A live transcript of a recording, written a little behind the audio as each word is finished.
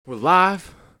We're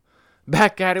live.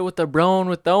 Back at it with the Broin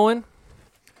with Owen.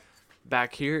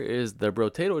 Back here is the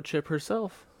brotato chip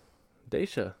herself,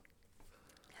 Daisha.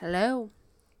 Hello.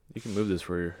 You can move this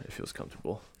where it feels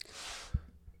comfortable.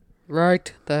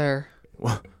 Right there.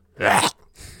 Yeah.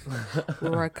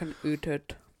 Where I can eat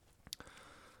it.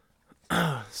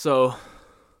 So,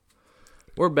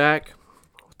 we're back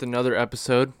with another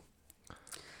episode.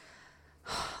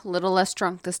 A little less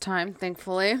drunk this time,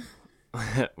 thankfully.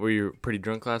 Were you pretty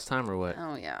drunk last time or what?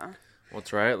 Oh, yeah.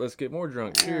 What's right? Let's get more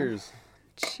drunk. Yeah. Cheers.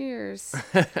 Cheers.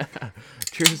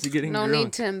 Cheers to getting No drunk.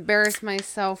 need to embarrass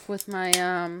myself with my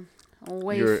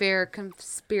Wayfair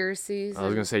conspiracies. I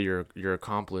was going to say your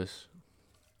accomplice.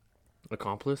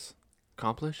 Accomplice?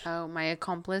 Accomplish? Oh, my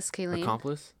accomplice, Kayleen.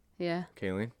 Accomplice? Yeah.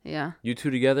 Kayleen? Yeah. You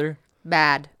two together?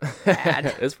 Bad.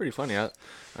 It's pretty funny. I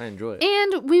enjoy it.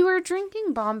 And we were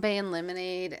drinking Bombay and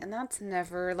lemonade, and that's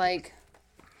never, like,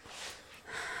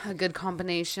 a good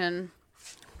combination.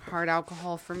 Hard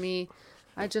alcohol for me.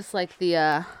 I just like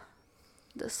the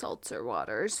seltzer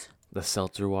waters. The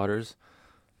seltzer waters?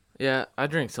 Yeah, I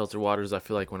drink seltzer waters, I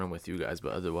feel like, when I'm with you guys,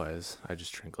 but otherwise, I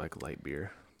just drink, like, light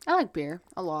beer. I like beer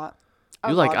a lot.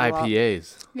 You like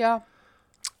IPAs? Yeah.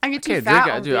 I get too Can't fat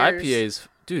drink on dude, beers. IPAs,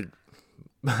 dude.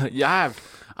 Yeah,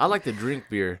 I like to drink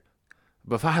beer,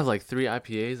 but if I have like 3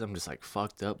 IPAs, I'm just like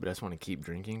fucked up. But I just want to keep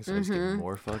drinking, so I just get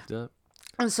more fucked up.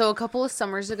 And so a couple of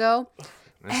summers ago,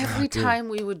 every time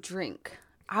we would drink,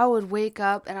 I would wake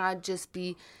up and I'd just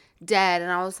be dead, and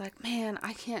I was like, man,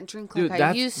 I can't drink like Dude,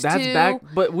 I used to. That's back.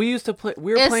 But we used to play.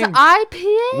 It's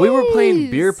IPAs. We were playing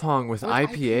beer pong with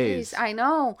IPAs. I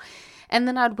know. And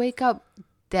then I'd wake up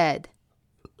dead,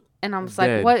 and I was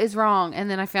Dead. like, what is wrong?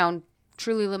 And then I found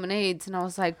Truly lemonades, and I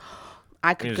was like,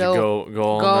 I could go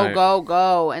all night.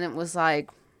 go, and it was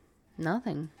like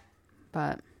nothing,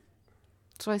 but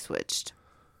so I switched.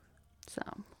 So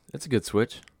It's a good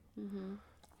switch,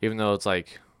 even though it's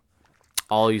like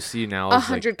all you see now is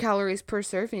 100 calories per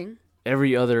serving.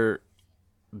 every other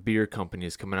beer company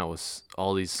is coming out with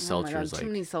all these seltzers, Oh my God, like too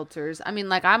many seltzers. I mean,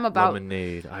 like I'm about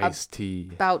lemonade, iced tea.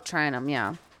 about trying them.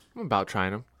 Yeah, I'm about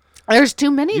trying them. there's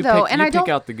too many though, and I pick don't.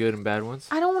 out the good and bad ones.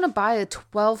 I don't want to buy a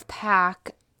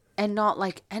 12-pack and not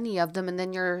like any of them, and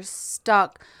then you're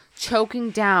stuck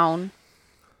choking down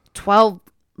 12.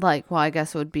 Like, well, I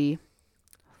guess it would be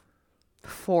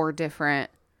 4 different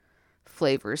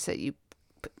flavors that you.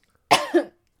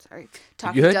 Sorry,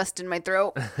 talkie dust in my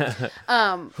throat.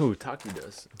 Who Taki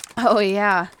does? Oh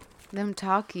yeah, them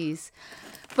talkies.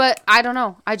 But I don't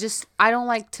know. I don't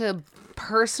like to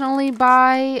personally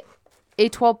buy a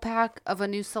 12-pack of a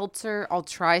new seltzer. I'll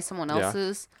try someone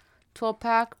else's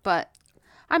 12-pack, but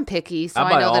I'm picky, so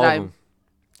I know that I'm.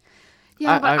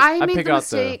 Yeah, but I made the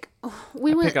mistake.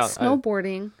 We went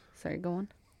snowboarding. Sorry, go on.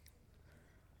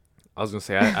 I was gonna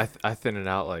say I thin it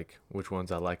out, like which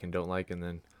ones I like and don't like, and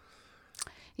then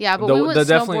yeah, but we went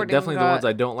snowboarding. Definitely the ones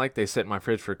I don't like, they sit in my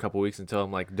fridge for a couple weeks until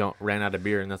I'm like ran out of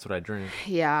beer, and that's what I drink.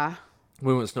 Yeah.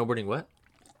 We went snowboarding.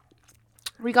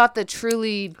 We got the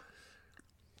Truly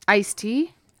iced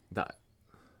tea.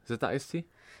 Is it the iced tea?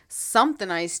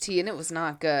 Something iced tea, and it was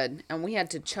not good. And we had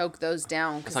to choke those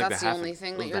down because like that's the only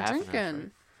thing that you're drinking.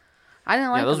 Right? I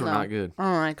didn't like them, those were though. not good. I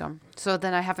don't like them. So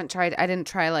then I didn't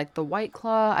try like the White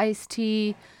Claw iced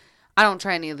tea. I don't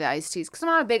try any of the iced teas because I'm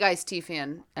not a big iced tea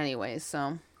fan anyway,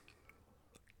 so.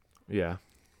 Yeah.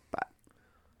 But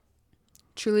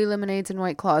Truly lemonades and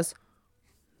White Claws.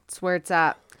 That's where it's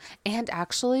at. And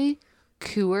actually,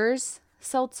 Coors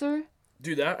seltzer.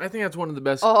 Dude, I think that's one of the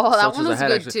best. Oh, that one seltzers was I had,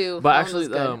 good actually. too. But That actually,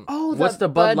 one was good. what's the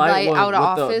Bud Light one? out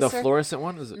of with office? The fluorescent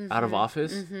one? Is it out of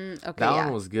office? Mm-hmm. Okay, that yeah.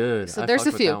 one was good. So I there's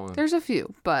a fucked with that few. one. There's a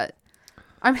few, but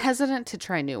I'm hesitant to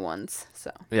try new ones.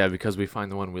 So Yeah, because we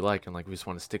find the one we like and like we just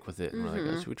want to stick with it, and we're like,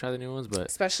 oh, should we try the new ones? But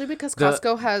especially because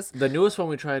Costco has the newest one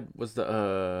we tried was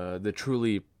the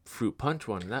Truly fruit punch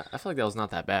one. I feel like that was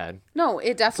not that bad. no,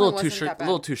 it definitely wasn't that bad. A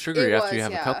little too sugary after you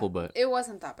have a couple, but it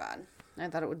wasn't that bad. I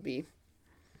thought it would be.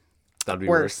 That'd be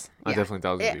worse. I definitely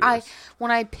thought it would be worse.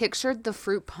 When I pictured the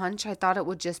fruit punch, I thought it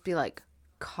would just be like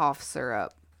cough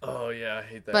syrup. Oh yeah, I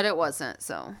hate that. But it wasn't,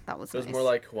 so that was nice. It was more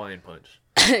like Hawaiian punch.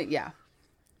 Yeah.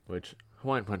 Which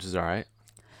Hawaiian punch is all right.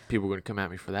 People are gonna come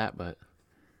at me for that, but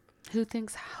who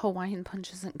thinks Hawaiian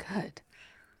punch isn't good?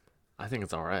 I think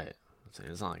it's all right. I'm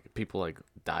saying it's not like people like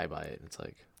die by it. It's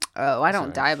like I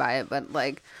don't die by it, but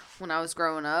like when I was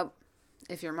growing up,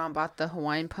 if your mom bought the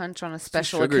Hawaiian punch on a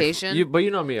special occasion. But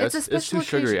you know me, it's too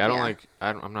sugary. Occasion,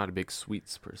 I'm not a big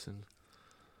sweets person.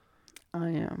 I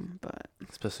am, but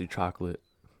especially chocolate.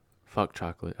 Fuck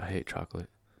chocolate. I hate chocolate.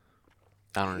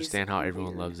 I don't understand how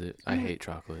everyone loves it. I hate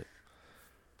chocolate.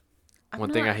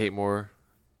 One thing I hate more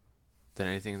than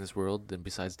anything in this world, than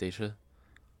besides Daisha,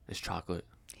 is chocolate.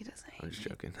 He doesn't hate I'm just me.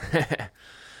 joking.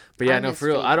 But yeah, I'm no, his for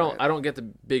real, I favorite. don't get the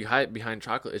big hype behind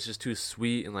chocolate. It's just too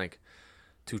sweet and like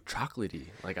too chocolatey.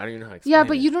 Like I don't even know how to explain Yeah,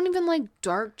 but it. you don't even like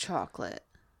dark chocolate.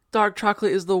 Dark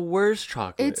chocolate is the worst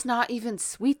chocolate. It's not even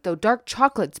sweet though. Dark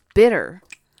chocolate's bitter.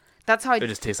 That's how It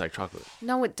just tastes like chocolate.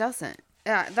 No, it doesn't.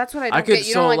 Yeah, that's what I I don't could- get.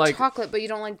 You so, don't like like- chocolate, but you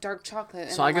don't like dark chocolate.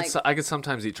 And So I I'm could like, I could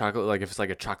sometimes eat chocolate like if it's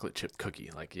like a chocolate chip cookie,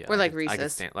 like yeah. Or like I could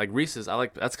Reese's. stand like Reese's. I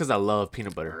like that's because I love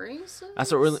peanut butter. Reese's? That's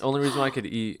the only reason why I could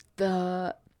eat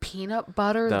The peanut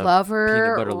butter the lover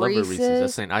peanut butter lover Reese's. Reese's.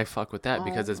 That's saying I fuck with that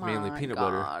because Oh it's mainly my peanut God.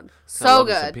 butter. I So love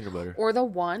me some good. peanut butter. Or the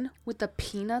one with the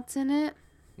peanuts in it.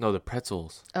 No, the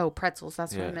pretzels. Oh, pretzels.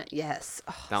 That's what I Yeah. meant. Yes.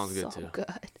 Oh, That one's good, so too. good.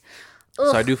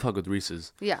 So I Ugh. do fuck with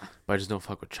Reese's, Yeah. but I just don't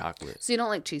fuck with chocolate. So you don't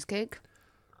like cheesecake?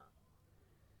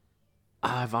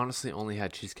 I've honestly only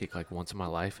had cheesecake like once in my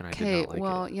life, and I did Okay. not like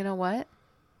Well, it. you know what?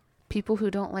 People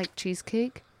who don't like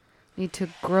cheesecake need to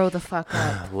grow the fuck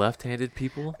up. Left-handed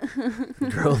people,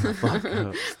 grow the fuck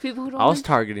up. People who don't I was like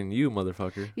targeting you,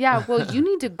 motherfucker. Yeah, well, you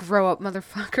need to grow up,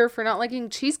 motherfucker, for not liking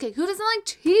cheesecake. Who doesn't like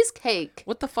cheesecake?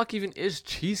 What the fuck even is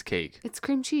cheesecake? It's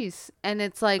cream cheese, and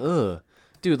it's like Ugh,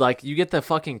 dude, like you get the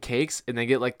fucking cakes, and they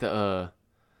get like the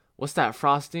what's that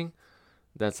frosting?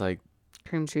 That's like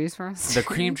cream cheese frosting. the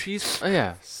cream cheese. Oh,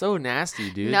 yeah, so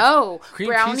nasty, dude. No, Cream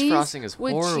brownies cheese frosting is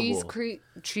with horrible. cheese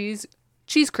crease.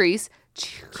 Cheese crease.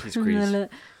 See,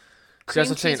 that's what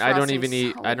I'm saying. I don't even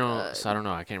eat. I don't. So I don't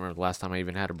know. I can't remember the last time I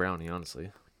even had a brownie. Honestly,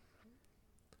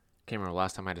 can't remember the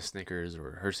last time I had a Snickers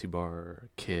or a Hershey bar or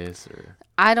a Kiss or.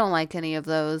 I don't like any of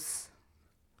those.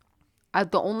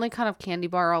 The only kind of candy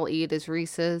bar I'll eat is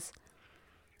Reese's,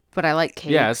 but I like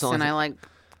cakes Yeah, that's the only and thing. I like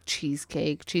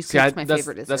cheesecake. See, Cheesecake's my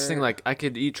favorite dessert. that's the thing. Like I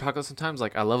could eat chocolate sometimes.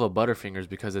 Like I love a Butterfingers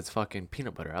because it's fucking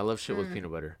peanut butter. I love shit with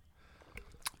peanut butter.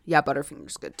 Yeah,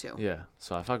 Butterfinger's good too. Yeah,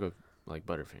 so I fuck with like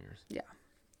Butterfingers. Yeah.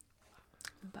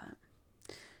 But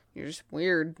you're just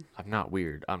weird. I'm not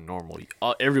weird. I'm normal.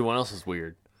 Everyone else is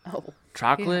weird. Oh.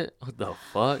 Chocolate? What the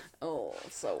fuck? Oh,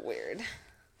 so weird.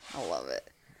 I love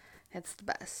it. It's the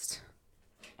best.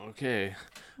 Okay.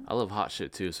 I love hot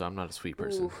shit too, so I'm not a sweet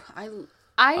person. Ooh, I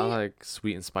I like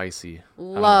sweet and spicy.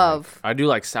 love I do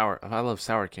like sour. I love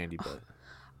sour candy, but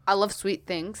I love sweet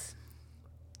things.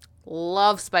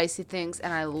 Love spicy things,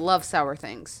 and I love sour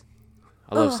things.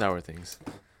 I love sour things.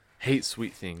 Hate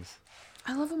sweet things.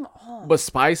 I love them all. But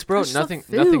spice, bro, They're just nothing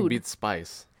food. beats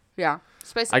spice. Yeah,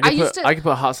 spicy. I I could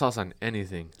put hot sauce on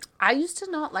anything. used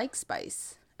to not like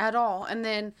spice at all, and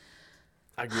then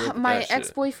I grew up with my that shit.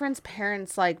 ex-boyfriend's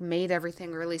parents like made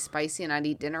everything really spicy, and I'd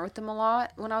eat dinner with them a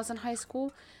lot when I was in high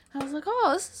school. And I was like,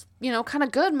 oh, this is kind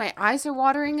of good. My eyes are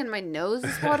watering and my nose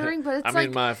is watering, but it's I like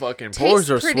mean, my fucking tastes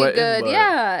pores are pretty sweating. good. But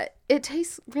Yeah, it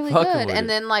tastes really Fucking good. with And it.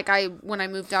 then when I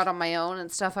moved out on my own and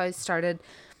stuff, I started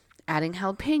adding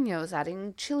jalapenos,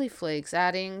 adding chili flakes,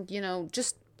 adding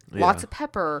just lots Yeah. of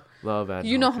pepper. love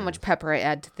adding You know how jalapenos. much pepper I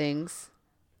add to things.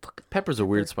 Pepper's a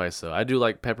weird spice, though. I do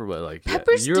like pepper, but like yeah,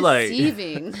 Pepper's you're like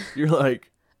deceiving. you're like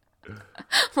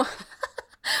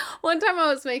One time I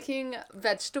was making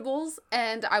vegetables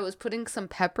and I was putting some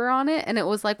pepper on it, and it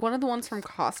was like one of the ones from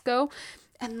Costco,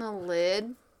 and the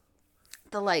lid,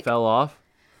 fell off.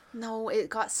 no, it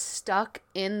got stuck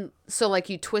in. So like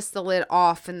you twist the lid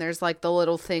off, and there's like the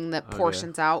little thing that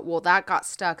portions out. Well, that got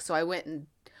stuck, so I went and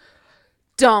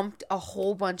dumped a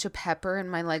whole bunch of pepper in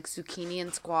my like zucchini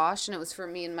and squash, and it was for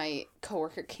me and my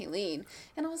coworker Kayleen.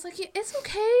 And I was like, yeah, it's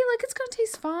okay, like it's gonna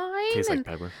taste fine. Tastes and like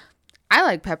pepper. I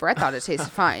like pepper. I thought it tasted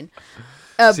fine.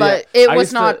 See, But it I was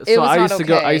used not. to- It so was I not used okay. to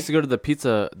go. I used to go to the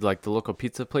pizza, like the local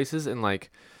pizza places, and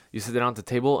like you sit down at the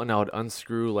table, and I would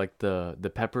unscrew like the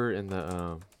pepper and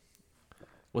the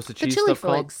what's the cheese chili stuff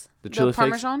called? flakes. The The chili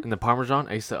flakes Parmesan? and the Parmesan.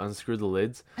 I used to unscrew the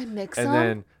lids I mix and them.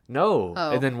 then Oh.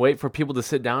 and then wait for people to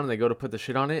sit down, and they go to put the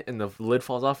shit on it, and the lid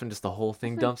falls off, and just the whole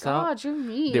thing dumps out. God, you're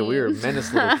mean. Dude, we were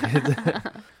menace little kids.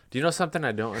 Do you know something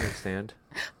I don't understand?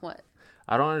 What?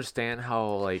 I don't understand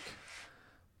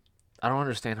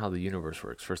how the universe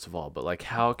works, first of all, but like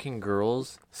how can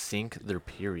girls sync their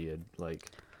period? Like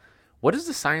what is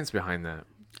the science behind that?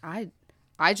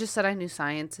 I just said I knew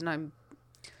science, and I'm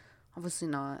obviously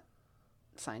not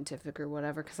scientific or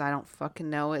whatever because I don't fucking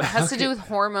know. It has to do with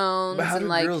hormones But how do and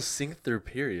like girls sync their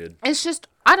period? it's just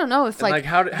I don't know if And, like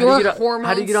how do your you get hormones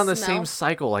how do you get on the smell. same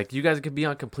cycle? Like you guys could be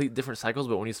on complete different cycles,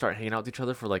 but when you start hanging out with each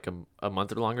other for like a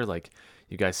month or longer, like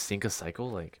you guys sync a cycle.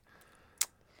 Like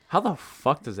how the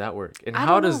fuck does that work? And I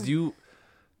how don't know.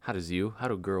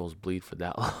 do girls bleed for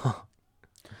that long?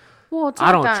 Well, it's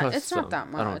not that. It's not that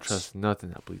much. I don't trust nothing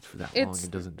that bleeds for that long and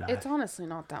doesn't die. It's honestly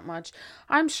not that much.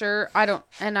 I'm sure. I don't.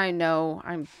 And I know.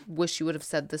 I wish you would have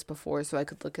said this before so I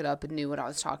could look it up and knew what I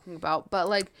was talking about. But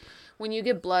like, when you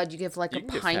give blood, you give like a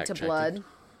pint of blood.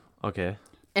 Okay.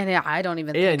 And I don't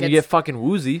even. Yeah, and you get fucking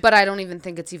woozy. But I don't even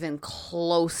think it's even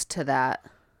close to that.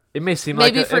 It may seem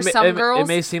maybe for some girls. It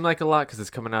may seem like a lot because it's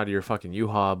coming out of your fucking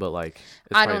U-Haul, but like.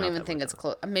 I don't even think it's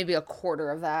close. Maybe a quarter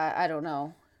of that. I don't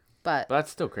know. But that's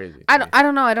still crazy. I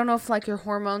don't know. I don't know if like your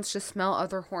hormones just smell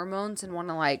other hormones and want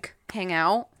to like hang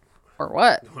out or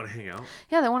what. They want to hang out?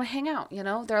 Yeah, they want to hang out, you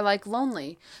know? They're like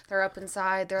lonely. They're up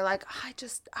inside. They're like,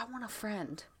 I want a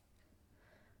friend.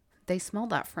 They smell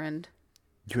that friend.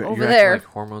 Over there. Like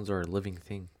hormones are a living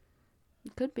thing.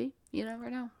 It could be. You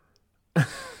never know.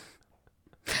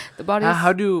 The body.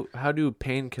 How do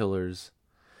painkillers?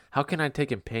 How can I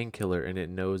take a painkiller and it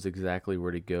knows exactly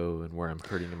where to go and where I'm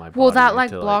hurting in my body? Well, that like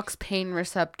blocks pain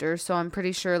receptors, so I'm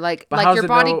pretty sure like your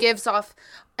body gives off,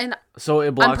 and so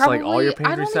it blocks like all your pain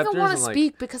receptors. I don't even want to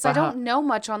speak because I don't know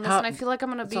much on this, and I feel like I'm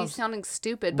gonna be sounding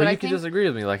stupid. But you can disagree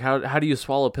with me. Like how do you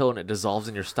swallow a pill and it dissolves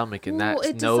in your stomach and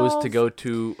that knows to go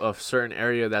to a certain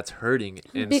area that's hurting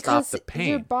and stop the pain?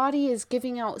 Your body is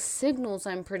giving out signals.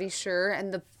 I'm pretty sure,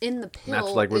 and in the pill, and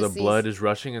that's like where the blood is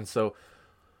rushing, and so.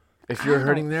 If you're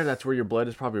hurting there, that's where your blood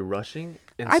is probably rushing.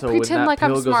 And I so pretend when that like pill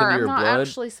I'm goes smart. into your I'm not blood,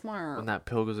 actually smart. When that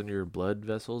pill goes into your blood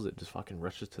vessels, it just fucking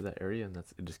rushes to that area, and it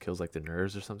just kills like the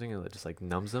nerves or something, and it just like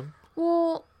numbs them.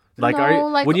 Well, like, no,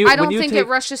 I don't think it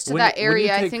rushes to that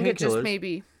area. I think it just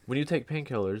maybe. When you take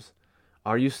painkillers,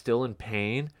 are you still in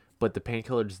pain, but the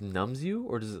painkiller just numbs you,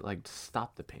 or does it like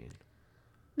stop the pain?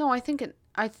 No, I think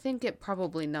it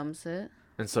probably numbs it.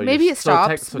 And so maybe it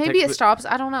stops. Maybe it stops.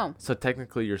 I don't know. So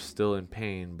technically, you're still in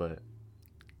pain, but.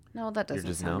 No, that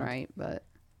doesn't sound right, but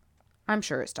I'm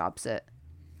sure it stops it.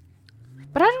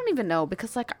 But I don't even know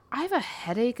because, like, I have a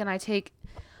headache and I take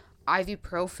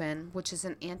ibuprofen, which is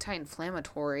an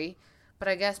anti-inflammatory. But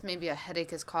I guess maybe a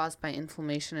headache is caused by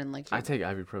inflammation and, like... I take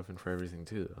ibuprofen for everything,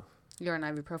 too, though. You're an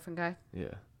ibuprofen guy?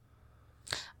 Yeah.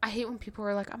 I hate when people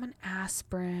are like, I'm an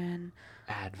aspirin.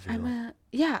 Advil.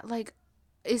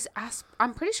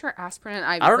 I'm pretty sure aspirin and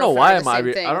ibuprofen I don't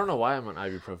know why I'm on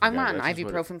ibuprofen. I'm not an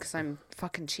ibuprofen because I'm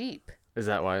fucking cheap. Is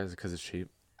that why? Is it because it's cheap?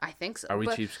 I think so. Are we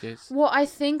cheapskates? Well, I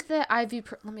think that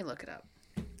let me look it up.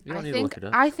 You don't need to look it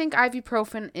up. I think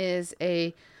ibuprofen is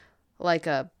I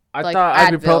thought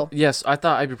Advil. Yes, I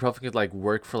thought ibuprofen could like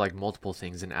work for like multiple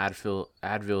things, and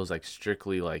Advil is like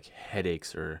strictly like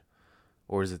headaches, or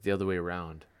is it the other way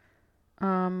around?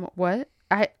 What?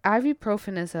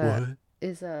 Ibuprofen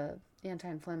is a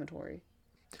anti-inflammatory.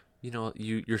 You know,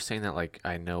 you're saying that like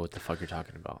I know what the fuck you're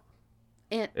talking about.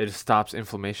 And it stops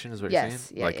inflammation, is what you're saying?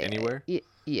 Yeah, anywhere?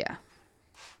 Yeah.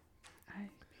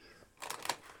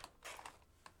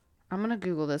 I'm gonna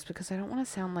Google this because I don't want to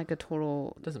sound like a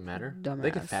total. Doesn't matter. Dumbass.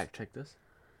 They can fact check this.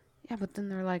 Yeah, but then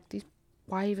they're like,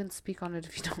 why even speak on it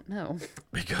if you don't know?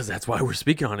 Because that's why we're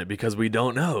speaking on it, because we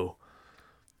don't know.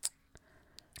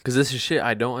 Because this is shit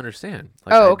I don't understand.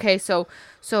 Like, okay. So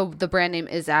the brand name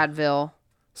is Advil.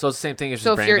 So it's the same thing as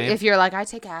so just brand name? If you're like, I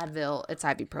take Advil, it's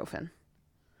ibuprofen.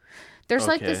 There's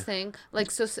like this thing,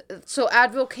 like so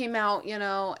Advil came out, you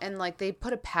know, and like they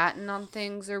put a patent on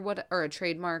things or a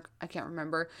trademark, I can't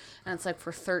remember, and it's like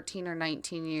for 13 or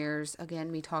 19 years. Again,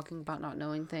 me talking about not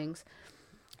knowing things.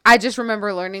 I just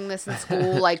remember learning this in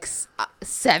school like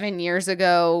 7 years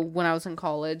ago when I was in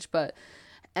college,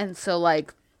 and so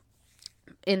like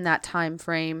in that time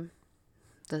frame,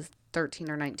 the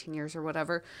 13 or 19 years or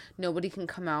whatever, nobody can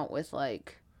come out with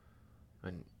like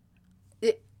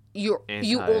you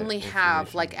only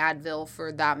have like Advil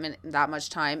for that much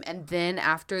time, and then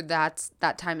after that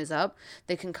time is up,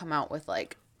 they can come out with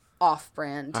like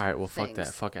off-brand. All right, well, things. fuck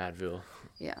that. Fuck Advil.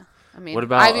 Yeah, I mean, what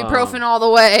about ibuprofen all the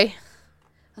way?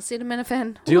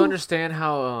 Acetaminophen. Do you understand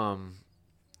how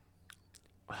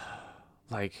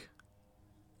like,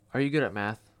 are you good at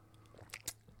math?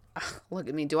 Look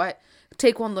at me. Do I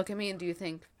take one look at me and do you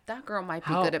think that girl might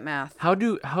be good at math? How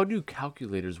do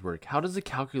calculators work? How does a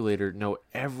calculator know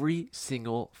every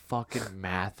single fucking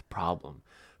math problem?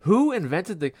 Who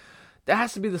invented that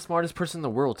has to be the smartest person in the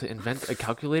world to invent a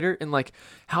calculator. And like,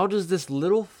 how does this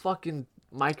little fucking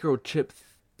microchip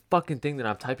fucking thing that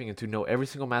I'm typing into know every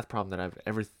single math problem that I've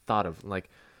ever thought of? Like,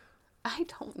 I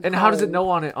don't know. And how does it know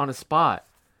on a spot?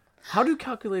 How do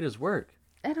calculators work?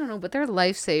 I don't know, but they're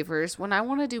lifesavers. When I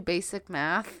want to do basic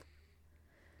math.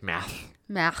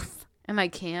 And I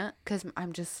can't because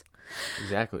I'm just...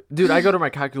 Exactly. Dude, I go to my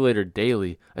calculator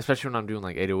daily, especially when I'm doing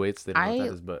like 808s. They don't know what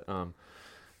that is, but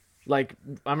Like,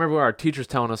 I remember our teachers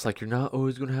telling us, like, you're not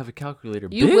always going to have a calculator.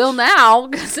 You bitch. will now,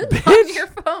 because it's on your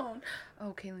phone.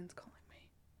 Oh, Kaylin's calling me.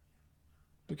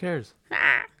 Who cares?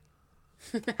 I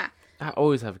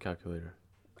always have a calculator.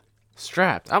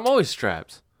 Strapped. I'm always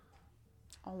strapped.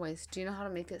 Always. Do you know how to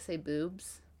make it say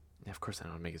boobs? Yeah, of course I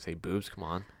know how to make it say boobs. Come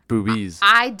on. Boobies.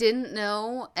 I didn't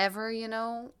know ever,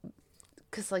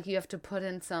 because, like, you have to put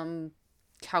in some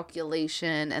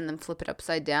calculation and then flip it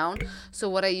upside down. So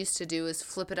what I used to do is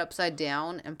flip it upside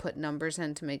down and put numbers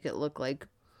in to make it look like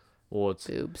it's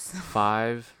boobs.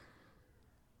 5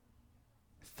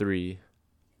 3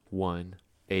 1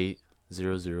 8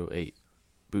 0 0 8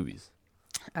 boobies.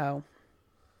 Oh.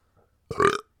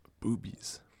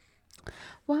 Boobies.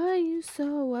 Why are you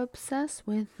so obsessed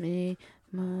with me?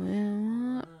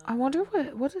 I wonder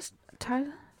what is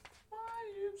title. Why are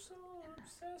you so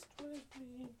obsessed with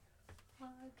me?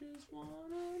 I just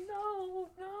wanna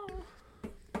know.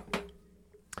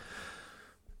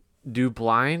 Do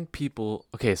blind people...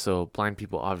 Okay, so blind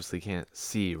people obviously can't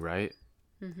see, right?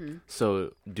 Mm-hmm.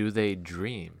 So do they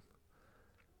dream?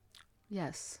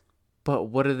 Yes. But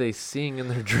what are they seeing in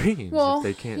their dreams if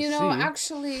they can't see?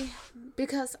 Actually,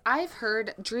 because I've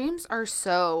heard dreams are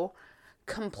so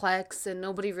complex and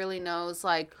nobody really knows,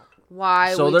 like,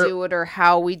 why we do it or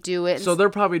how we do it. So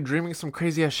they're probably dreaming some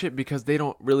crazy ass shit because they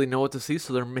don't really know what to see,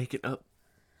 so they're making up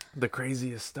the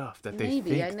craziest stuff that they think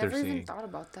they're seeing. Maybe. I never even thought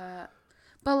about that.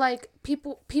 But, like,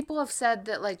 people have said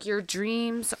that, like, your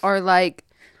dreams are, like,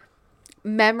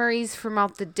 memories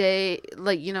throughout the day,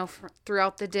 like,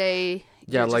 throughout the day.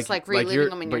 Yeah, you're just reliving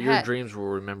them in your head. But your dreams will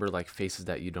remember, like, faces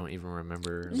that you don't even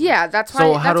remember. Yeah, that's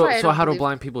why. So how do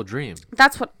blind people dream?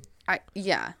 That's what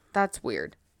that's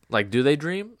weird. Like, do they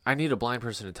dream? I need a blind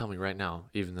person to tell me right now,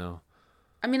 even though...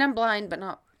 I mean, I'm blind, but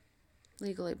not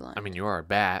legally blind. I mean, you are a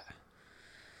bat.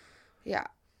 Yeah.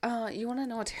 You want to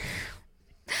know what...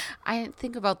 I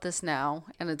think about this now,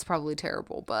 and it's probably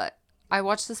terrible, but I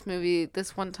watched this movie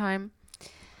this one time,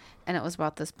 and it was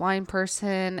about this blind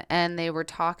person, and they were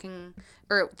talking...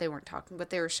 Or, they weren't talking, but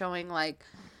they were showing, like,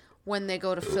 when they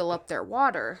go to fill up their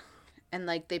water, and,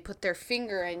 like, they put their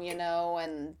finger in,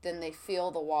 and then they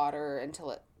feel the water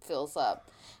until it fills up.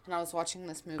 And I was watching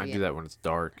this movie. I do that when it's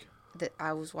dark.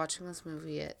 I was watching this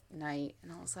movie at night,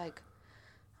 and I was like,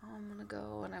 oh, I'm gonna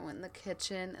go. And I went in the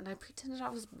kitchen, and I pretended I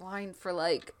was blind for,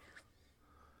 like,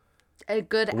 a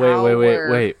good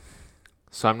hour. Wait.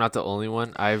 So I'm not the only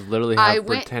one? I've literally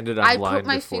pretended I'm blind before. I put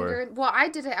my finger in. Well, I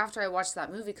did it after I watched that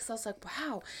movie, because I was like,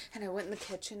 wow. And I went in the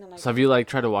kitchen, and So have you, like,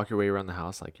 tried to walk your way around the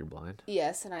house like you're blind?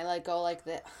 Yes, and I, like, go like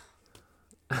that.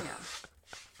 Yeah.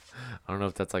 I don't know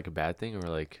if that's, like, a bad thing or,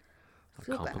 like, a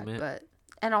compliment. Bad,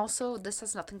 and also, this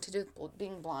has nothing to do with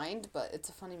being blind, but it's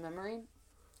a funny memory.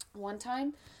 One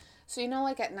time, so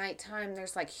like, at nighttime,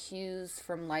 there's, like, hues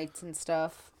from lights and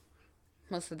stuff.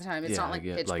 Most of the time, it's not, like,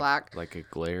 pitch black. Like a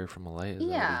glare from a light? Is that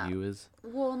what a hue is?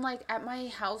 Well, and, like, at my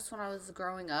house when I was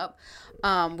growing up,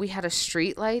 we had a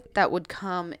street light that would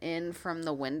come in from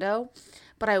the window.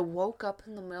 But I woke up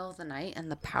in the middle of the night, and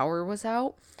the power was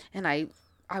out, and I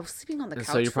was sleeping on the couch.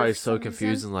 So you're probably so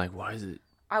confused and like, why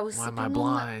am I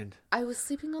blind? I was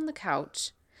sleeping on the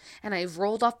couch, and I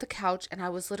rolled off the couch, and I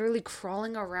was literally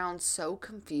crawling around so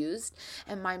confused.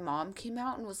 And my mom came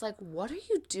out and was like, what are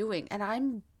you doing? And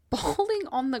I'm bawling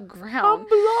on the ground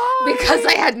because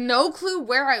I had no clue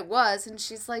where I was. And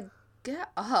she's like, get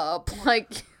up.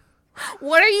 Like,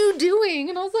 what are you doing?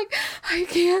 And I was like, I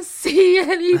can't see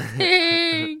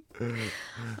anything.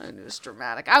 It was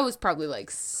dramatic. I was probably like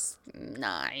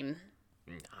 9.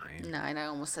 I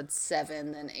almost said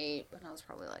 7, then 8, but I was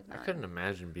probably like 9. I couldn't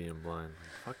imagine being blind.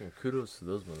 Fucking kudos to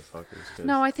those motherfuckers.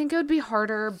 No, I think it would be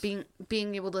harder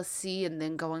being able to see and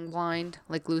then going blind,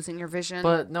 like losing your vision.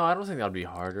 But no, I don't think that would be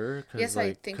harder. Yes,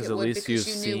 like, I think it would,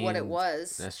 because you knew what it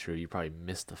was. That's true. You probably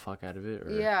missed the fuck out of it.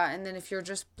 Or... Yeah, and then if you're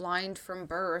just blind from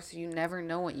birth, you never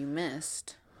know what you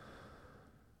missed.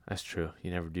 That's true.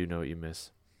 You never do know what you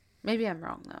miss. Maybe I'm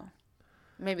wrong though.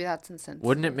 Maybe that's insensitive.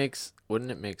 Wouldn't it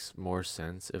make more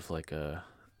sense if, like,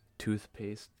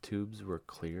 toothpaste tubes were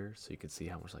clear so you could see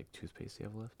how much, like, toothpaste you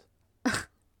have left?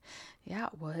 Yeah,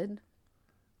 it would.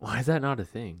 Why is that not a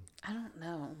thing? I don't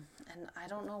know. And I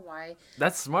don't know why.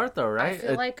 That's smart though, right? I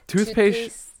feel like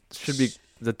toothpaste should be,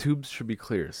 the tubes should be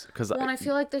clear. And I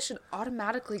feel like they should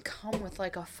automatically come with,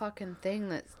 like, a fucking thing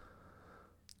that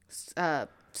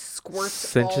squirts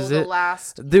cinches all it. The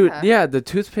last. Dude, yeah, the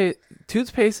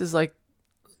toothpaste is, like,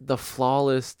 the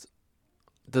flawless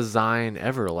design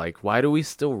ever. Like, why do we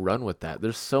still run with that?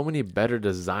 There's so many better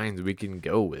designs we can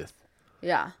go with.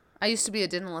 Yeah. I used to be a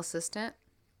dental assistant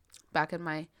back in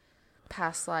my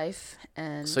past life,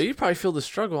 and so you probably feel the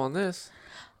struggle on this.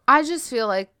 I just feel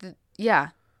like,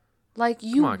 like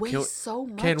you waste so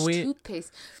much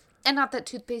toothpaste. And not that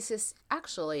toothpaste is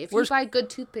actually, if you buy good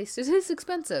toothpaste, it is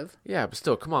expensive. Yeah, but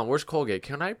still, come on. Where's Colgate?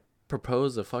 Can I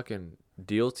propose a fucking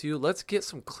deal to you? Let's get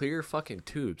some clear fucking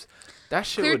tubes. That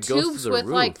shit would go through the roof. Clear tubes with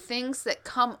like things that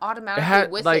come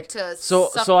automatically with it to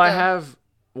So I have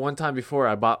one time before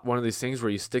I bought one of these things where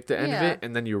you stick the end of it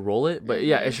and then you roll it. But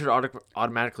yeah, it should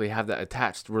automatically have that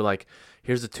attached. Where like,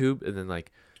 here's the tube, and then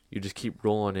like you just keep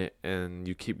rolling it and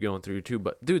you keep going through your tube.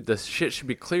 But dude, the shit should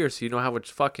be clear so you know how much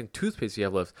fucking toothpaste you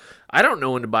have left. I don't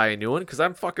know when to buy a new one because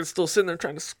I'm fucking still sitting there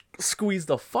trying to squeeze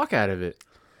the fuck out of it.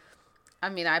 I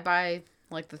mean, I buy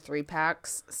like the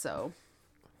 3-packs, so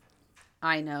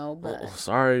I know. But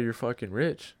sorry, you're fucking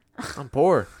rich. I'm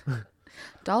poor.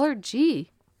 Dollar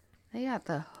G. They got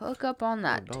the hook up on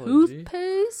that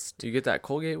toothpaste. Do you get that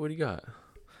Colgate? What do you got?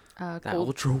 That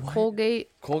Ultra White.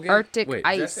 Colgate. Arctic Wait,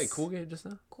 Ice. Did I say Colgate just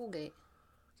now? Colgate.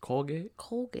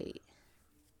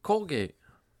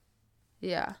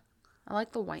 Yeah. I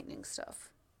like the whitening stuff.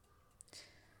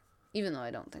 Even though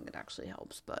I don't think it actually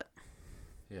helps, but.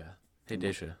 Yeah. Hey,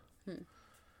 Daisha.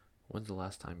 When's the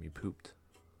last time you pooped?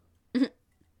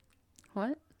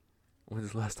 What?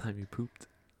 When's the last time you pooped?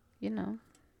 You know.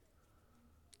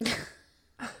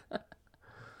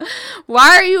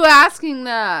 Why are you asking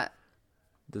that?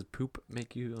 Does poop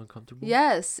make you uncomfortable?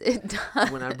 Yes, it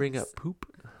does. When I bring up poop.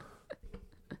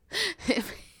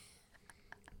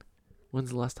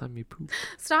 When's the last time you pooped?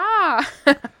 Stop.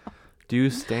 Do you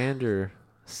stand or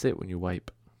sit when you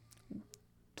wipe?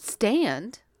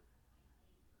 Stand.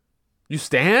 You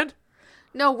stand?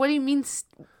 No, what do you mean?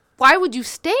 Why would you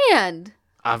stand?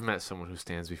 I've met someone who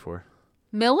stands before.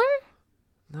 Miller?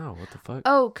 No, what the fuck?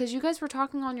 Oh, because you guys were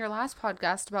talking on your last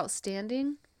podcast about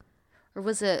standing. Or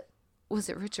was it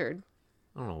Richard?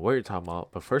 I don't know what you're talking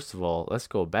about, but first of all, let's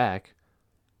go back.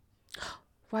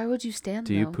 Why would you stand,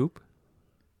 Do you poop?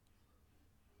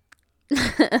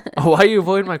 Why are you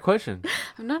avoiding my question?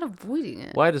 I'm not avoiding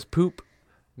it. Why does poop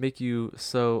make you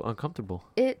so uncomfortable?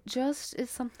 It just is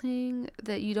something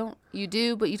that you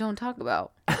do, but you don't talk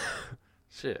about.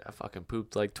 Shit, I fucking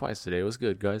pooped like twice today. It was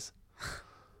good, guys.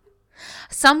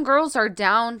 Some girls are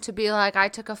down to be like, I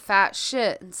took a fat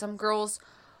shit, and some girls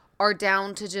are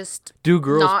down to just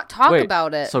not talk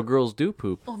about it. So girls do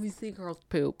poop. Obviously, girls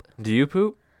poop. Do you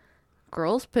poop?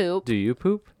 Girls poop. Do you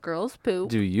poop? Girls poop.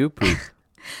 Do you poop?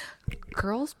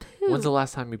 Girls poop. When's the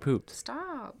last time you pooped?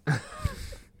 Stop.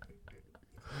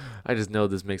 I just know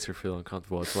this makes her feel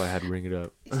uncomfortable. That's why I had to bring it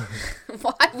up.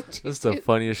 Why would you? That's the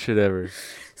funniest shit ever.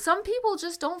 Some people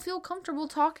just don't feel comfortable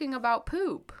talking about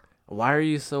poop. Why are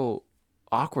you so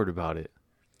awkward about it?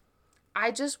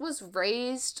 I just was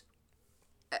raised.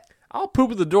 I'll poop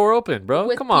with the door open, bro.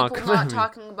 With come on, people come not on.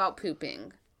 Talking about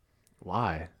pooping.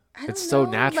 Why? It's so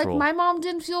natural. Like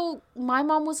my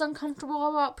mom was uncomfortable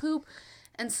about poop,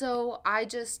 and so I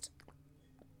just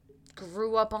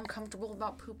grew up uncomfortable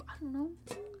about poop. I don't know.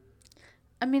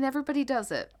 I mean, everybody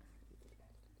does it.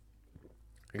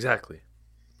 Exactly.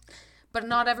 But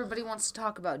not everybody wants to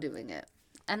talk about doing it.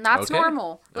 And that's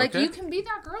normal. Like, you can be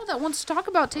that girl that wants to talk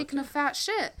about taking a fat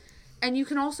shit. And you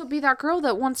can also be that girl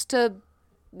that wants to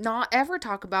not ever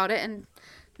talk about it and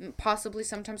possibly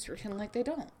sometimes pretend like they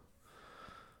don't.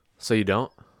 So you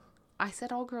don't? I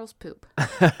said all girls poop.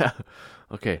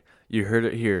 Okay, you heard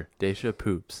it here. Daisha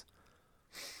poops.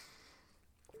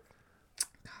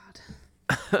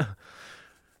 God.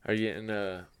 Are you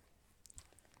getting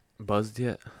buzzed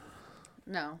yet?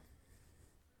 No.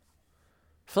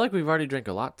 I feel like we've already drank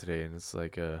a lot today, and it's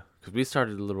like, because we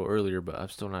started a little earlier, but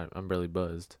I'm barely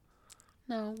buzzed.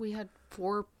 No, we had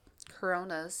 4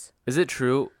 Coronas. Is it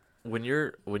true when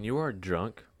you are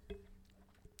drunk?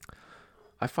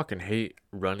 I fucking hate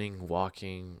running,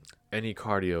 walking, any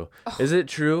cardio. Oh. Is it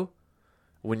true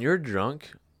when you're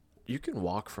drunk, you can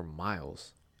walk for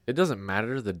miles? It doesn't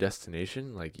matter the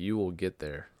destination, like you will get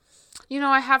there. You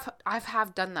know,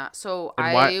 I've done that. So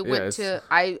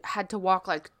I had to walk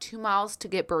like 2 miles to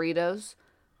get burritos.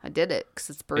 I did it because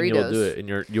it's burritos. And you'll do it,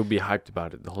 and you'll be hyped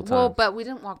about it the whole time. Well, but we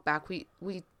didn't walk back. We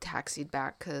taxied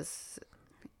back because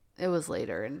it was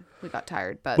later and we got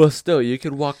tired. But still, you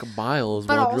can walk miles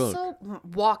while drunk. But also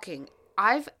walking.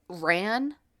 I've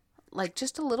ran like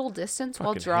just a little distance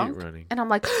while drunk, and I'm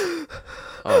like,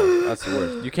 oh, that's the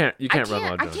worst. You can't run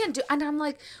while drunk. I can't do, and I'm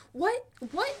like, what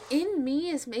in me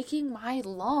is making my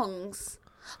lungs,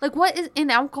 like what is in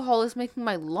alcohol is making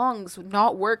my lungs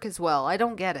not work as well? I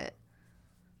don't get it.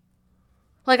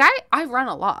 Like I run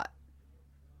a lot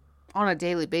on a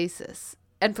daily basis,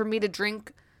 and for me to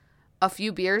drink a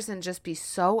few beers and just be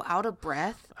so out of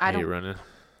breath, I hate running.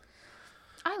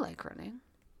 I like running.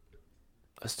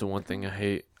 That's the one thing I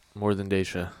hate. more than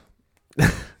Daisha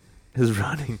is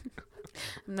running.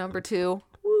 Number 2.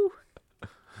 Woo.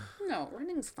 No,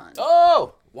 running's fun.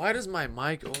 Oh! Why does my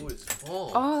mic always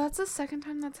fall? Oh, that's the second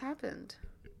time that's happened.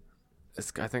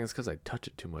 I think it's because I touch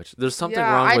it too much. There's something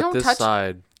wrong with this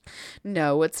side.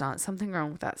 No, it's not something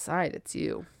wrong with that side. It's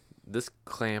you. This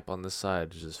clamp on this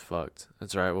side is just fucked.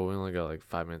 That's all right. Well, we only got like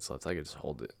 5 minutes left. I can just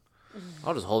hold it.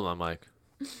 I'll just hold my mic.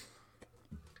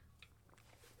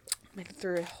 Make it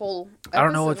through a whole episode. I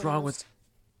don't know what's wrong with...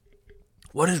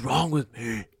 What is wrong with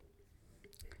me?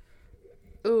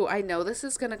 Ooh, I know this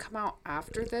is going to come out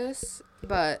after this,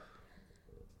 but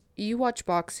you watch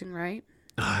boxing, right?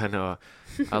 I know.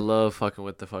 I love fucking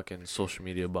with the fucking social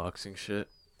media boxing shit.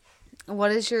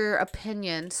 What is your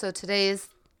opinion? So today is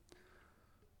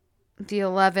the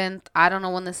 11th. I don't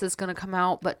know when this is going to come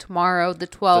out, but tomorrow, the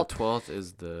 12th. The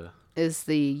 12th is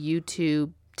the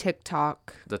YouTube,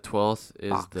 TikTok. The 12th is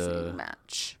boxing the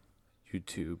match.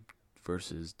 YouTube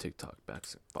versus TikTok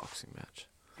boxing match.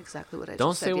 Exactly what I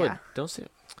don't just say said, what. yeah. Don't say.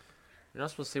 You're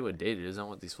not supposed to say what date it is. I don't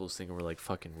want these fools thinking we're like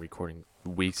fucking recording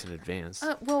weeks in advance.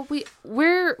 Well,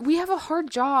 we have a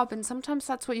hard job, and sometimes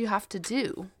that's what you have to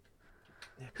do.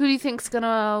 Yeah. Who do you think's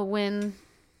gonna win?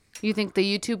 You think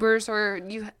the YouTubers or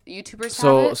YouTubers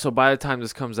have it? So by the time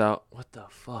this comes out, what the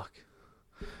fuck?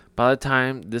 By the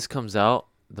time this comes out,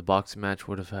 the boxing match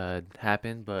would have had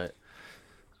happened, but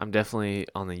I'm definitely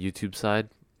on the YouTube side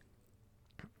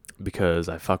because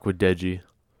I fuck with Deji.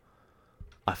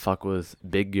 I fuck with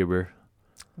Big Gibber.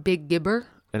 Big Gibber?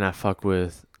 And I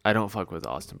don't fuck with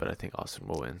Austin, but I think Austin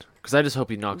will win. Because I just hope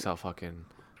he knocks out fucking...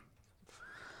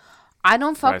 I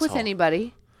don't fuck with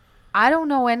anybody. I don't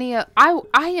know any of... I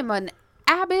am an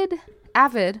avid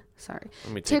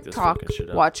TikTok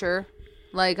watcher.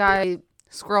 Like, I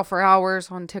scroll for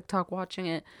hours on TikTok watching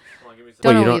it.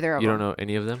 Don't know either of them. You don't know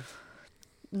any of them?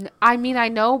 I mean, I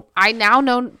now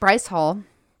know Bryce Hall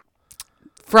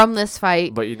from this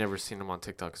fight. But you never seen him on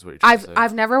TikTok is what you're trying to say.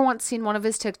 I've never once seen one of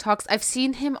his TikToks. I've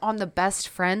seen him on the Best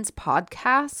Friends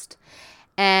podcast.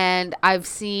 And I've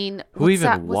seen... Who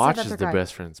even watches the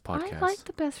Best Friends podcast? I like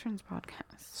the Best Friends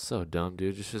podcast. So dumb,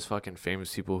 dude. It's just fucking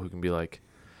famous people who can be like...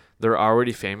 They're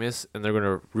already famous, and they're going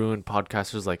to ruin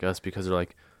podcasters like us because they're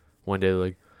like... One day they're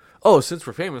like, oh, since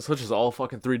we're famous, let's just all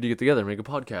fucking 3D get together and make a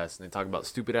podcast. And they talk about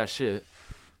stupid-ass shit.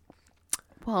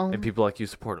 Well... And people like you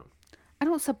support them. I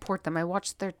don't support them. I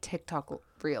watch their TikTok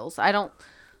reels. I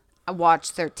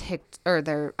watch their I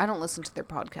don't listen to their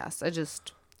podcasts. I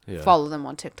just follow them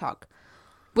on TikTok.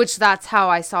 Which that's how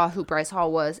I saw who Bryce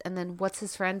Hall was. And then what's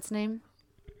his friend's name?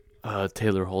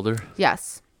 Taylor Holder.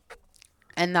 Yes.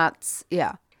 And that's,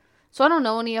 yeah. So I don't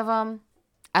know any of them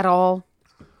at all.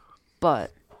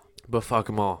 But fuck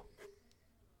them all.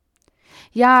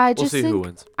 Yeah, we'll see who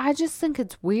wins. I just think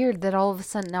it's weird that all of a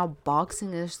sudden now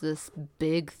boxing is this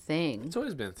big thing. It's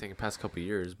always been a thing the past couple of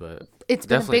years, but it's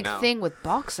been a big thing with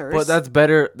boxers. But that's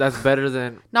better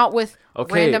than not with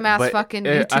random ass fucking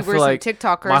YouTubers like and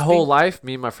TikTokers. My whole life,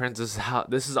 me and my friends,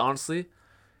 this is honestly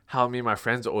how me and my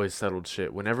friends always settled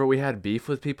shit. Whenever we had beef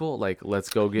with people, like let's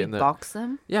go get in the box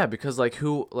them. Yeah, because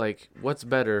what's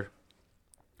better?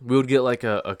 We would get like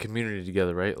a community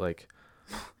together, right? Like.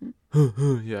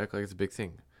 You act like it's a big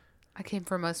thing. I came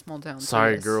from a small town.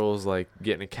 Sorry, girls like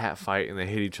get in a cat fight and they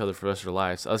hate each other for the rest of their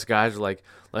lives. Us guys are like,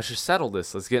 let's just settle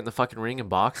this. Let's get in the fucking ring and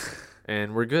box,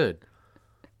 and we're good.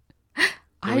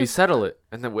 And we settle it,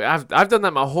 and then I've done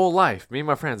that my whole life. Me and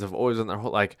my friends have always done that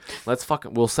whole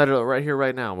we'll settle it right here,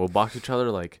 right now. We'll box each other.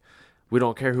 Like we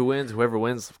don't care who wins. Whoever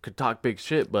wins could talk big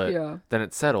shit, but then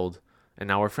it's settled, and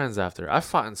now we're friends after. I've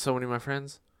fought in so many of my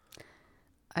friends.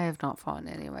 I have not fought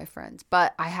any of my friends,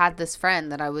 but I had this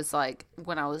friend that I was like,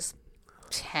 when I was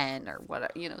 10 or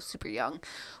whatever, super young,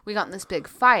 we got in this big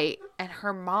fight, and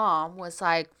her mom was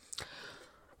like,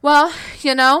 well,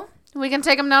 we can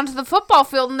take them down to the football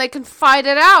field and they can fight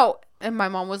it out. And my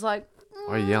mom was like,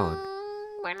 why are you yelling?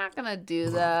 We're not going to do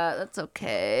that. That's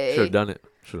okay. Should have done it.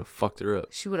 Should have fucked her up.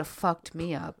 She would have fucked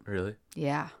me up. Really?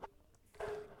 Yeah.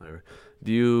 Whatever.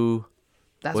 Do you...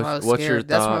 That's why I was scared.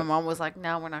 That's why my mom was like,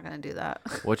 no, we're not going to do that.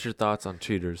 What's your thoughts on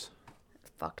cheaters?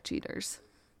 Fuck cheaters.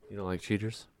 You don't like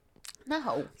cheaters?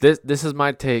 No. This is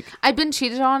my take. I've been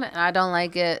cheated on and I don't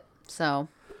like it. So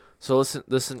listen,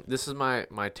 this is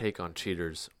my take on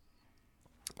cheaters.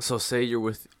 So say you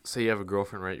have a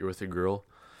girlfriend, right? You're with a girl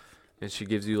and she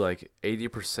gives you like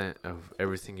 80% of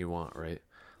everything you want, right?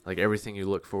 Like everything you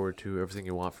look forward to, everything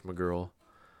you want from a girl.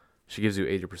 She gives you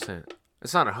 80%.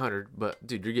 It's not 100, but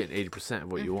dude, you're getting 80%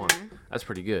 of what you want. That's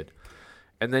pretty good.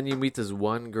 And then you meet this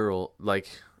one girl,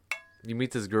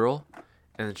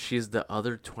 and she's the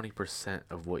other 20%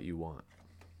 of what you want.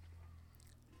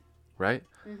 right?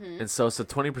 And so it's the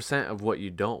 20% of what you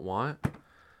don't want,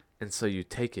 and so you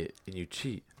take it and you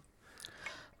cheat.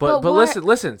 But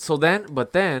listen. So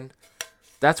then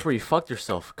that's where you fucked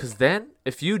yourself. Because then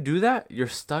if you do that, you're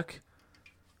stuck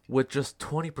with just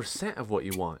 20% of what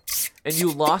you want, and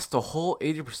you lost the whole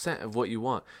 80% of what you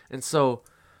want. And so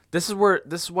this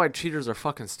is why cheaters are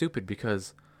fucking stupid,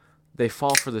 because they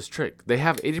fall for this trick. They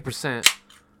have 80%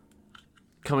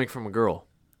 coming from a girl,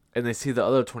 and they see the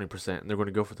other 20%, and they're going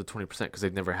to go for the 20% because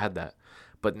they've never had that.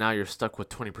 But now you're stuck with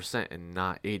 20% and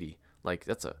not 80. Like,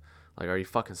 are you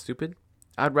fucking stupid?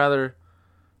 I'd rather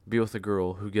be with a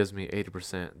girl who gives me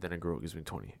 80% than a girl who gives me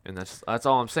 20. And that's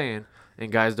all I'm saying.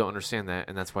 And guys don't understand that,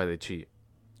 and that's why they cheat.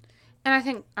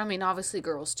 And I mean, obviously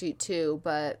girls cheat too,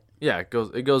 but yeah, it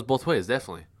goes both ways,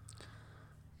 definitely.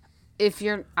 I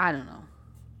don't know.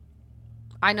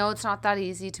 I know it's not that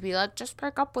easy to be like, just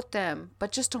break up with them,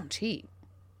 but just don't cheat.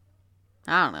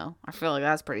 I don't know. I feel like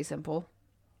that's pretty simple.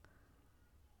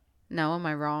 No, am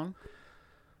I wrong?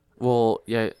 Well,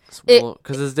 yeah,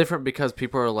 because it's different, because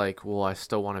people are like, well, I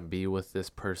still want to be with this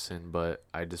person, but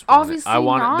I just want obviously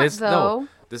not, this. though. No,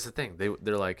 this is the thing.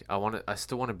 They're like, I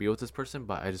still want to be with this person,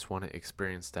 but I just want to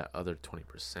experience that other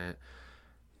 20%.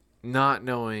 Not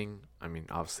knowing, I mean,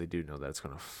 obviously do know that it's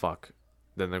gonna fuck.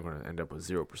 Then they're gonna end up with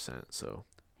 0%. So.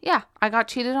 Yeah, I got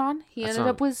cheated on. He ended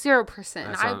up with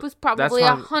 0%. I was probably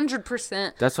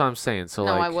 100%. That's what I'm saying. So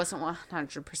no, I wasn't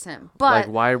 100%. But like,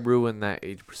 why ruin that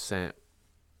 80%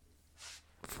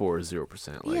 for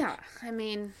 0%? Like, yeah, I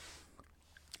mean,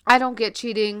 I don't get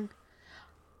cheating.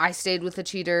 I stayed with a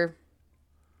cheater.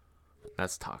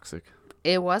 That's toxic.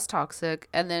 It was toxic,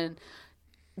 and then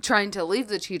trying to leave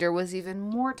the cheater was even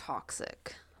more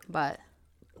toxic. But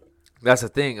that's the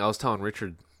thing. I was telling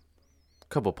Richard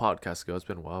couple podcasts ago, it's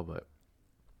been a while, but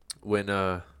when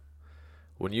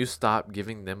you stop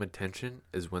giving them attention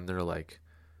is when they're like,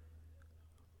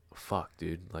 fuck,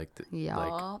 dude, like,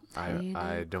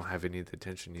 I don't have any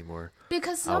attention anymore,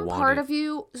 because some part of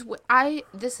you,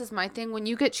 this is my thing, when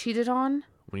you get cheated on,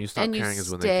 when you stop caring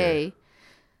is when they care.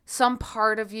 Some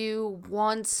part of you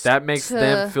wants that makes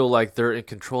them feel like they're in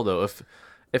control, though.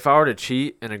 If I were to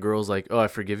cheat and a girl's like, oh, I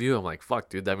forgive you, I'm like, fuck,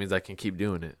 dude, that means I can keep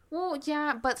doing it. Well,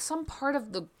 yeah, but some part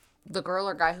of the girl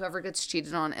or guy, whoever gets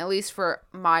cheated on, at least for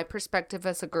my perspective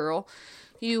as a girl,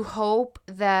 you hope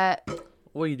that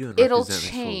what are you doing? It'll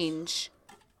change,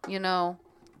 you know.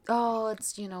 Oh,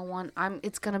 it's,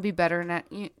 it's going to be better,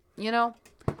 you know,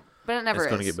 but it never is.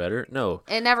 It's going to get better? No.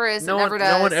 It never is. It never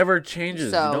does. No one ever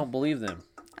changes. So, you don't believe them.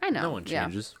 I know. No one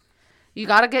changes. Yeah. You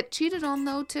got to get cheated on,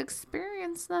 though, to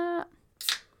experience that.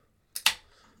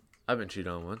 I've been cheated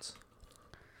on once.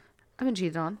 I've been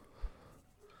cheated on.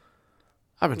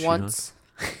 Once.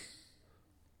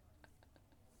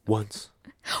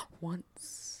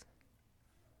 Once.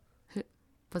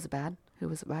 Was it bad? Who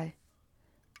was it by?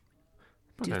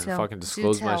 I'm not gonna fucking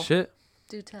disclose my shit.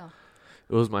 Do tell.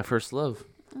 It was my first love.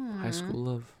 High school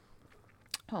love.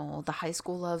 Oh, the high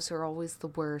school loves are always the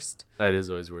worst. That is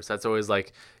always worse. That's always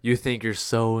like, you think you're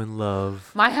so in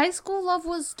love. My high school love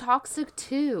was toxic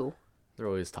too. They're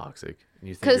always toxic. And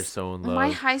you think you're so in love. My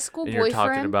high school boyfriend. You're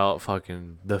talking about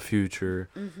fucking the future.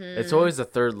 Mm-hmm. It's always the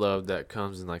third love that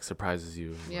comes and like surprises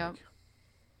you. Yeah. Like,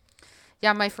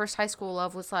 yeah, my first high school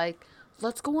love was like,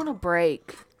 let's go on a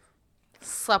break.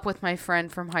 Slept with my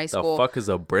friend from high school. The fuck is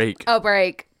a break? A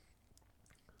break.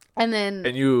 And then.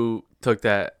 And you took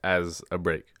that as a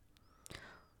break.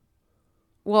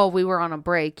 Well, we were on a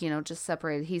break, just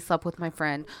separated. He slept with my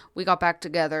friend. We got back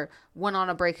together. Went on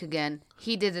a break again.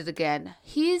 He did it again.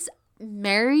 He's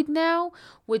married now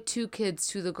with 2 kids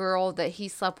to the girl that he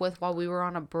slept with while we were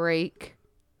on a break.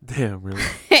 Damn, really?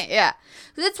 Yeah.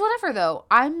 It's whatever, though.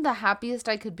 I'm the happiest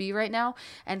I could be right now,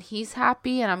 and he's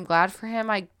happy, and I'm glad for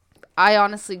him. I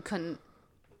honestly couldn't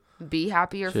be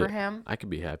happier for him. I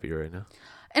could be happier right now.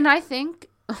 And I think...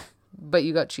 But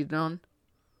you got cheated on?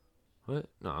 What?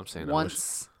 No, I'm saying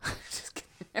once. Just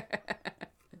kidding.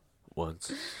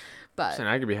 Once. But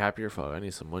I could be happier if I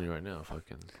need some money right now.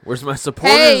 Fucking, where's my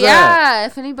supporters Hey, yeah. at?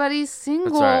 If anybody's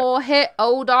single, hit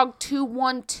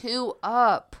ODog212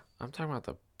 up. I'm talking about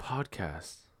the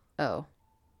podcast. Oh.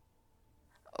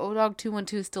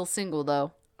 ODog212 is still single,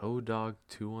 though.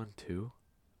 ODog212?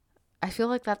 I feel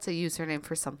like that's a username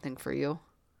for something for you.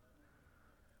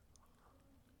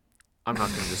 I'm not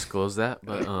going to disclose that,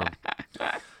 but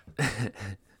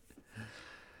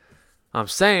I'm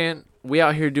saying we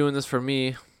out here doing this for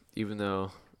me, even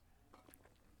though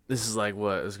this is like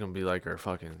what is going to be like our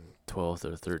fucking 12th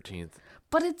or 13th.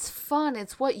 But it's fun.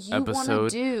 It's what you want to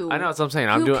do. I know that's what I'm saying.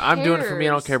 I'm doing it for me.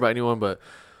 I don't care about anyone, but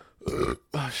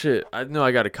oh, shit. I know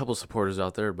I got a couple supporters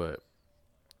out there, but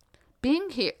being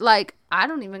here, like, I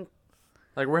don't even.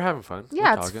 Like, we're having fun.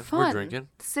 Yeah, we're it's talking. fun. We're drinking.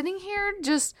 Sitting here,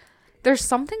 just, there's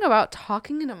something about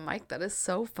talking in a mic that is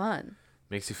so fun.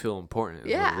 Makes you feel important.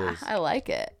 Yeah, I like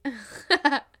it.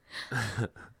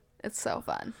 It's so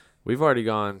fun. We've already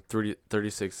gone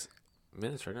 36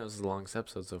 minutes right now. This is the longest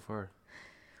episode so far.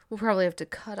 We'll probably have to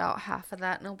cut out half of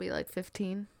that, and it'll be like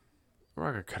 15. We're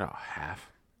not gonna cut out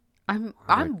half. I'm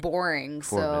boring,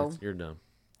 4 so minutes. You're dumb.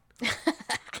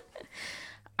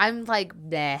 I'm like,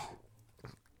 bleh.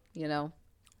 You know,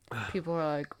 people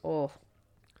are like, oh.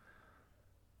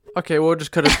 Okay, we'll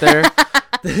just cut it there.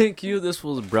 Thank you. This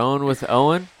was Broin with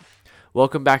Owen.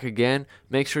 Welcome back again.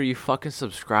 Make sure you fucking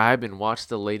subscribe and watch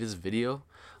the latest video.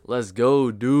 Let's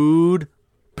go, dude.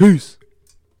 Peace.